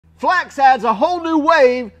Flex adds a whole new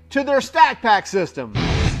wave to their stack pack system.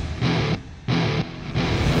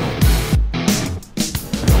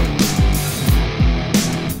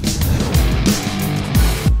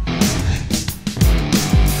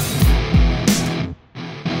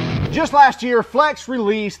 Just last year, Flex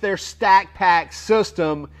released their stack pack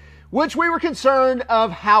system, which we were concerned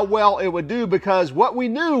of how well it would do, because what we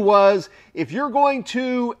knew was if you're going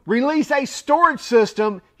to release a storage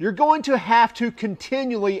system, you're going to have to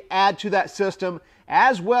continually add to that system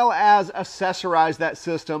as well as accessorize that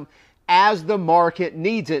system as the market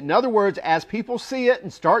needs it. In other words, as people see it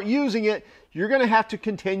and start using it, you're going to have to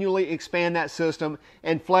continually expand that system,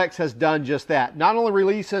 and Flex has done just that. Not only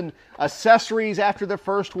releasing accessories after the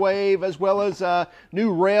first wave, as well as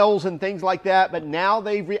new rails and things like that, but now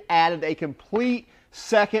they've added a complete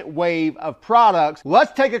second wave of products.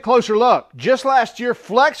 Let's take a closer look. Just last year,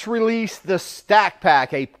 Flex released the Stack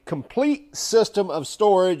Pack, a complete system of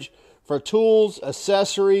storage for tools,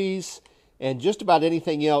 accessories, and just about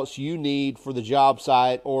anything else you need for the job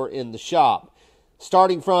site or in the shop.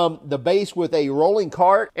 Starting from the base with a rolling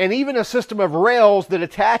cart and even a system of rails that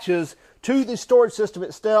attaches to the storage system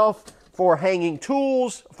itself for hanging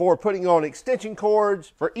tools, for putting on extension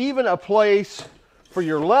cords, for even a place for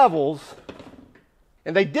your levels.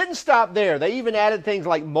 And they didn't stop there. They even added things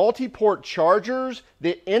like multi-port chargers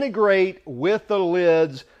that integrate with the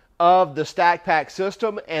lids of the Stack Pack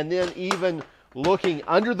system. And then even looking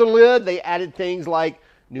under the lid, they added things like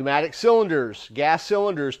pneumatic cylinders, gas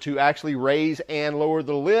cylinders to actually raise and lower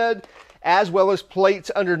the lid, as well as plates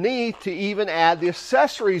underneath to even add the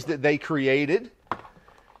accessories that they created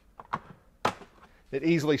that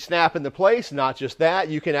easily snap into place. Not just that,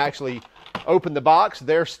 you can actually open the box.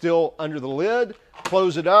 They're still under the lid,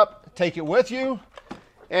 close it up, take it with you,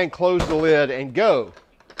 and close the lid and go.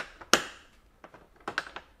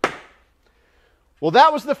 Well,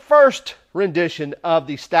 that was the first rendition of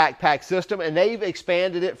the Stack Pack system, and they've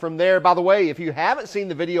expanded it from there. By the way, if you haven't seen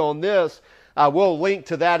the video on this, we'll link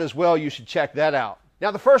to that as well. You should check that out.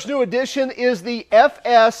 Now, the first new addition is the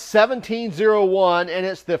FS1701, and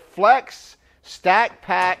it's the Flex Stack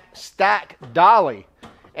Pack Stack Dolly.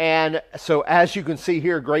 And so, as you can see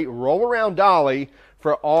here, great roll-around dolly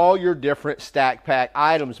for all your different Stack Pack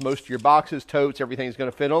items. Most of your boxes, totes, everything's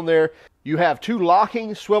going to fit on there. You have two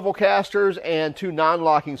locking swivel casters and two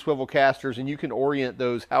non-locking swivel casters, and you can orient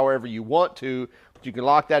those however you want to. But you can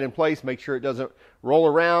lock that in place, make sure it doesn't roll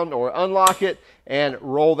around, or unlock it and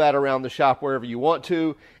roll that around the shop wherever you want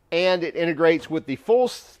to. And it integrates with the full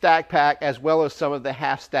Stack Pack as well as some of the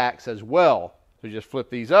half stacks as well. So just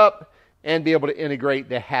flip these up and be able to integrate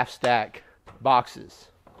the half stack boxes.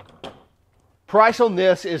 Price on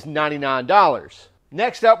this is $99.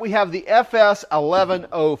 Next up, we have the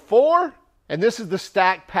FS1104, and this is the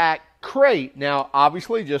Stack Pack Crate. Now,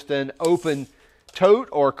 obviously, just an open tote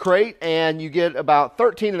or crate, and you get about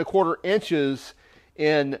 13.25 inches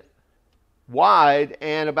in wide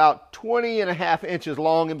and about 20.5 inches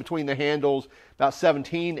long in between the handles, about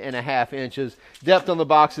 17.5 inches. Depth on the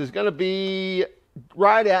box is going to be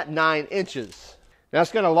right at 9 inches. Now,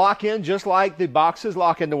 it's going to lock in just like the boxes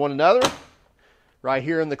lock into one another, right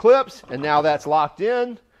here in the clips, and now that's locked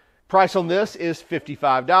in. Price on this is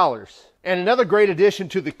 $55. And another great addition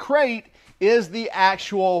to the crate is the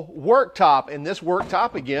actual worktop, and this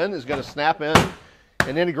worktop again is going to snap in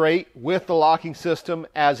and integrate with the locking system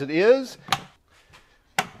as it is.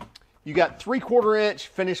 You got 3/4 inch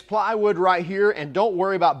finished plywood right here, and don't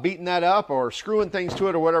worry about beating that up or screwing things to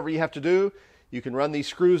it or whatever you have to do. You can run these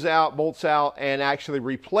screws out, bolts out, and actually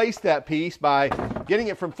replace that piece by getting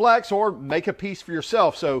it from Flex or make a piece for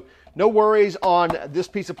yourself. So no worries on this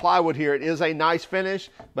piece of plywood here. It is a nice finish,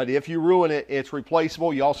 but if you ruin it, it's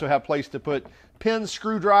replaceable. You also have place to put pins,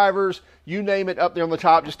 screwdrivers, you name it, up there on the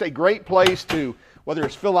top. Just a great place to, whether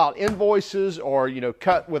it's fill out invoices or,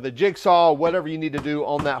 cut with a jigsaw, whatever you need to do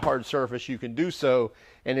on that hard surface, you can do so,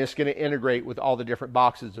 and it's going to integrate with all the different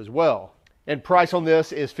boxes as well. And price on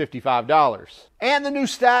this is $55. And the new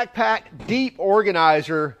Stack Pack Deep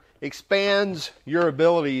Organizer expands your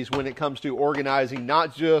abilities when it comes to organizing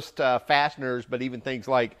not just fasteners, but even things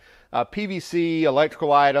like PVC,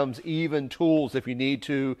 electrical items, even tools if you need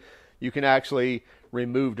to. You can actually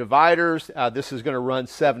remove dividers. This is going to run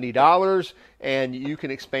 $70, and you can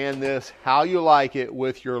expand this how you like it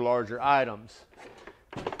with your larger items.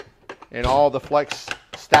 And all the Flex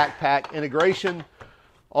Stack Pack integration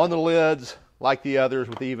on the lids like the others,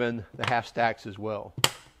 with even the half stacks as well.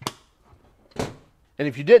 And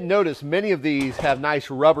if you didn't notice, many of these have nice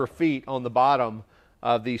rubber feet on the bottom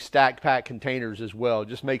of these Stack Pack containers as well. It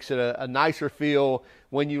just makes it a nicer feel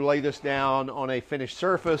when you lay this down on a finished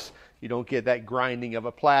surface. You don't get that grinding of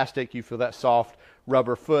a plastic. You feel that soft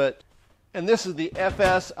rubber foot. And this is the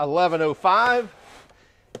FS1105,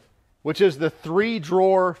 which is the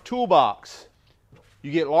 3-drawer toolbox.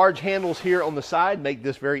 You get large handles here on the side, make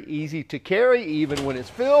this very easy to carry even when it's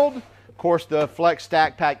filled. Of course, the Flex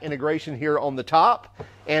Stack Pack integration here on the top.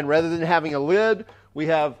 And rather than having a lid, we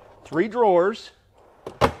have 3 drawers,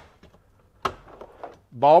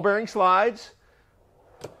 ball bearing slides,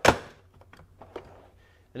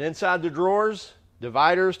 and inside the drawers,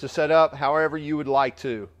 dividers to set up however you would like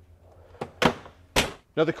to.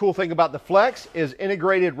 Another cool thing about the Flex is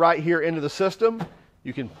integrated right here into the system.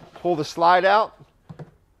 You can pull the slide out,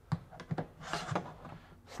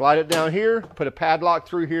 slide it down here, put a padlock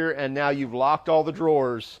through here, and now you've locked all the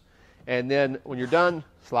drawers. And then when you're done,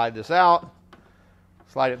 slide this out,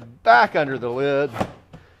 slide it back under the lid,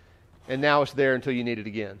 and now it's there until you need it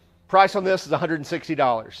again. Price on this is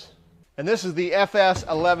 $160. And this is the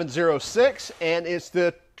FS1106, and it's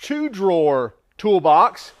the 2-drawer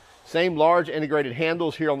toolbox. Same large integrated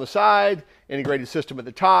handles here on the side, integrated system at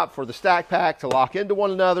the top for the stack pack to lock into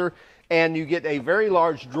one another, and you get a very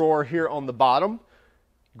large drawer here on the bottom,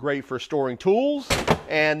 great for storing tools,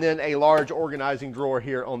 and then a large organizing drawer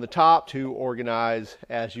here on the top to organize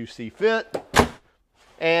as you see fit,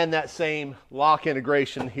 and that same lock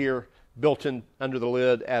integration here built in under the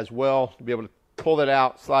lid as well to be able to pull that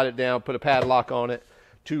out, slide it down, put a padlock on it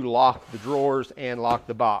to lock the drawers and lock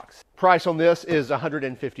the box. Price on this is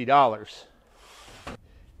 $150.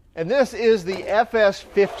 And this is the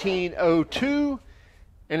FS1502,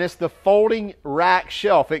 and it's the folding rack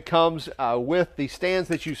shelf. It comes with the stands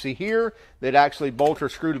that you see here that actually bolt or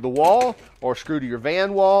screw to the wall or screw to your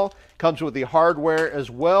van wall. Comes with the hardware as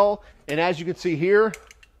well. And as you can see here,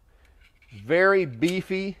 very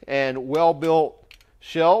beefy and well-built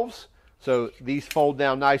shelves. So these fold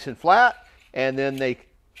down nice and flat, and then they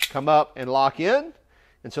come up and lock in.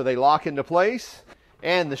 And so they lock into place.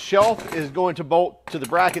 And the shelf is going to bolt to the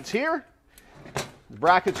brackets here. The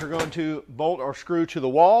brackets are going to bolt or screw to the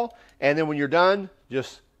wall. And then when you're done,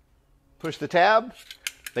 just push the tab.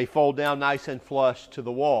 They fold down nice and flush to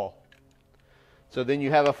the wall. So then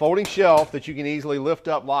you have a folding shelf that you can easily lift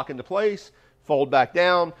up, lock into place, fold back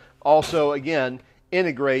down. Also, again,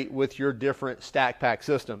 integrate with your different stack pack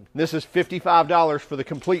system. This is $55 for the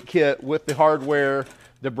complete kit with the hardware,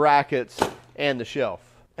 the brackets, and the shelf.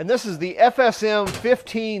 And this is the FSM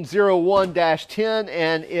 1501-10,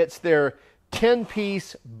 and it's their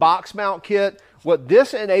 10-piece box mount kit. What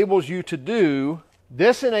this enables you to do,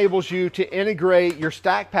 this enables you to integrate your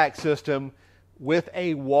stack pack system with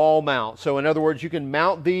a wall mount. So in other words, you can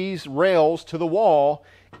mount these rails to the wall,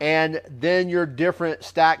 and then your different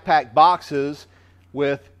stack pack boxes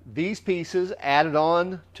with these pieces added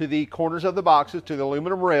on to the corners of the boxes, to the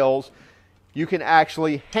aluminum rails, you can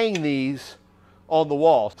actually hang these on the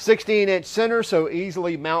wall. 16-inch center, so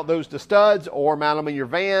easily mount those to studs or mount them in your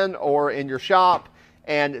van or in your shop,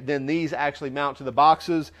 and then these actually mount to the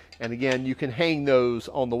boxes, and again, you can hang those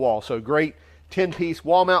on the wall. So great 10-piece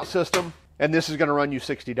wall mount system, and this is going to run you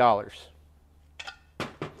 $60.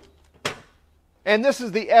 And this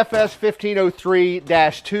is the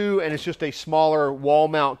FS1503-2, and it's just a smaller wall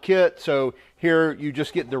mount kit. So here you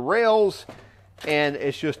just get the rails, and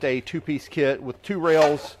it's just a 2-piece kit with 2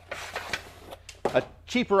 rails. A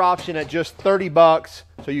cheaper option at just $30,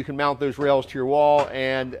 so you can mount those rails to your wall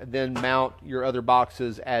and then mount your other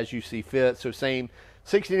boxes as you see fit. So same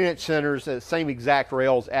 16-inch centers, same exact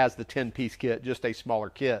rails as the 10-piece kit, just a smaller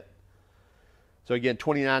kit. So again,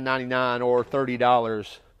 $29.99 or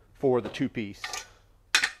 $30 for the 2-piece.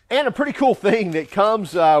 And a pretty cool thing that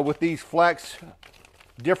comes with these Flex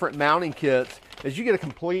different mounting kits is you get a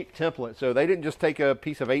complete template. So they didn't just take a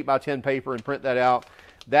piece of 8x10 paper and print that out.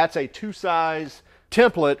 That's a 2-size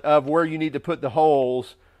template of where you need to put the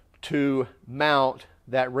holes to mount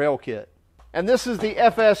that rail kit. And this is the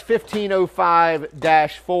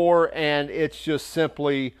FS1505-4, and it's just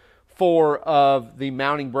simply 4 of the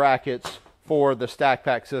mounting brackets for the stack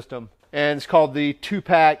pack system. And it's called the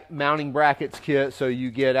 2-pack mounting brackets kit. So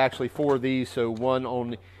you get actually 4 of these, so 1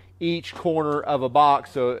 on each corner of a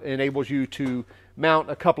box. So it enables you to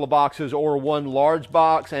mount a couple of boxes or 1 large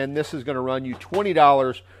box, and this is going to run you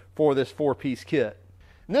 $20 for this 4-piece kit.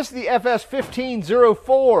 And this is the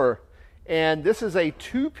FS1504, and this is a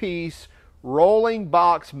 2-piece rolling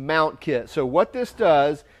box mount kit. So what this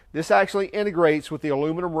does, this actually integrates with the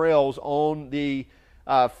aluminum rails on the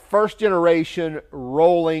first generation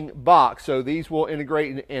rolling box. So these will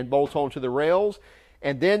integrate and bolt onto the rails,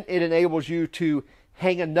 and then it enables you to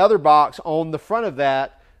hang another box on the front of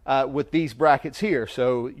that with these brackets here.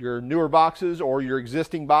 So your newer boxes or your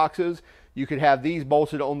existing boxes, You could have these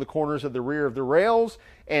bolted on the corners of the rear of the rails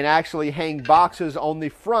and actually hang boxes on the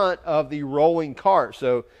front of the rolling cart.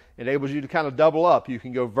 So it enables you to kind of double up. You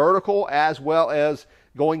can go vertical as well as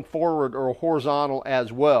going forward or horizontal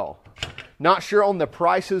as well. Not sure on the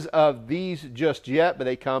prices of these just yet, but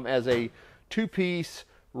they come as a 2-piece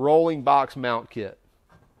rolling box mount kit.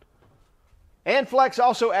 And Flex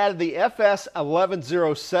also added the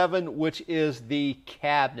FS1107, which is the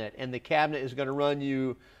cabinet. And the cabinet is going to run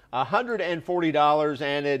you $140,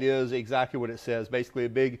 and it is exactly what it says. Basically a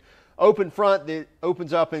big open front that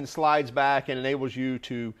opens up and slides back and enables you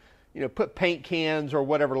to, put paint cans or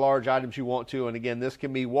whatever large items you want to. And again, this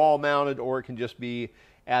can be wall mounted or it can just be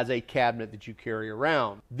as a cabinet that you carry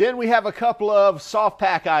around. Then we have a couple of soft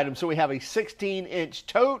pack items. So we have a 16-inch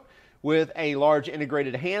tote with a large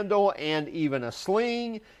integrated handle and even a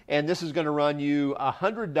sling. And this is going to run you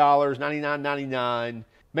 $100, $99.99.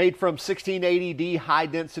 Made from 1680D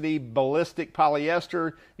high-density ballistic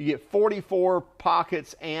polyester. You get 44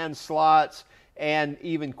 pockets and slots, and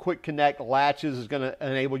even quick connect latches is going to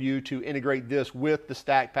enable you to integrate this with the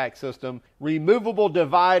StackPack system. Removable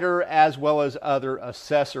divider as well as other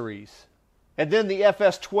accessories. And then the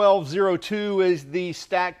FS1202 is the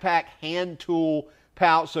StackPack hand tool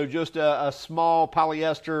pouch, so just a small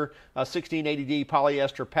polyester, 1680D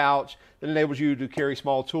polyester pouch that enables you to carry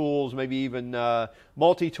small tools, maybe even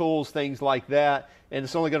multi-tools, things like that, and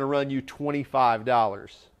it's only going to run you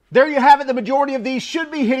 $25. There you have it. The majority of these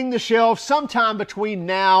should be hitting the shelf sometime between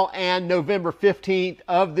now and November 15th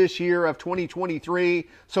of this year of 2023.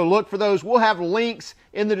 So look for those. We'll have links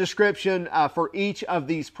in the description for each of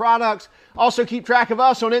these products. Also keep track of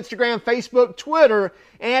us on Instagram, Facebook, Twitter,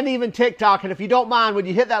 and even TikTok. And if you don't mind, would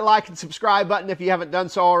you hit that like and subscribe button if you haven't done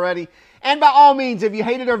so already? And by all means, if you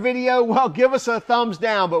hated our video, well, give us a thumbs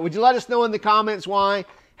down. But would you let us know in the comments why?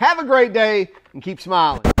 Have a great day and keep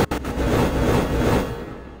smiling.